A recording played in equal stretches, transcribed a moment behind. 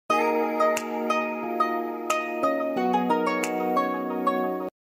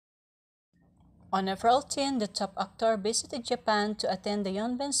On April 10, the top actor visited Japan to attend the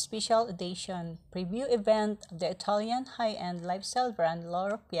Yonben's special edition preview event of the Italian high-end lifestyle brand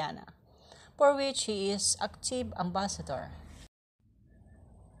Loro Piana, for which he is active ambassador.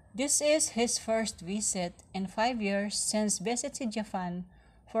 This is his first visit in 5 years since visited Japan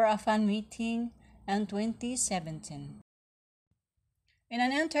for a fan meeting in 2017. In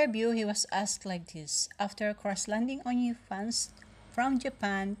an interview, he was asked like this: after cross-landing on you fans from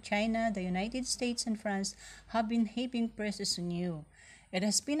Japan, China, the United States, and France have been heaping praises on you. It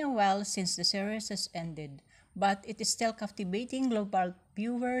has been a while since the series has ended, but it is still captivating global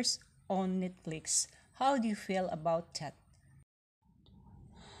viewers on Netflix. How do you feel about that?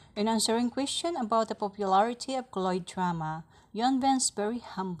 In answering question about the popularity of Korean drama, Yeonben's very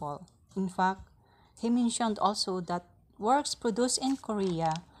humble. In fact, he mentioned also that works produced in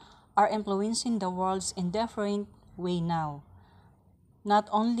Korea are influencing the world in different way now. Not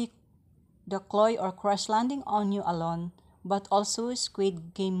only the Chloe or Crash Landing on You alone, but also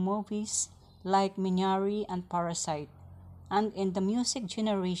Squid Game movies like Minari and Parasite. And in the music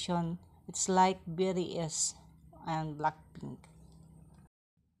generation, it's like BTS and Blackpink.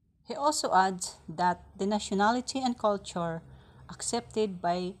 He also adds that the nationality and culture accepted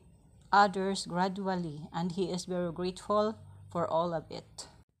by others gradually, and he is very grateful for all of it.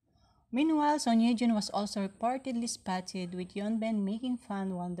 Meanwhile, Sonyejin was also reportedly spotted with Yeonben making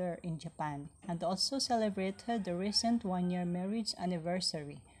fun wonder in Japan, and also celebrated the recent one-year marriage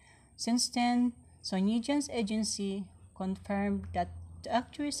anniversary. Since then, Sonyejin's agency confirmed that the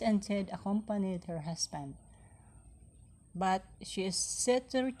actress indeed accompanied her husband, but she is set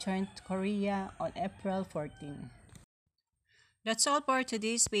to return to Korea on April 14. That's all for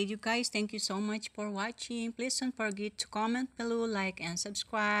today's video, guys. Thank you so much for watching. Please don't forget to comment below, like, and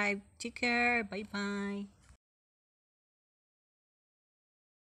subscribe. Take care. Bye-bye.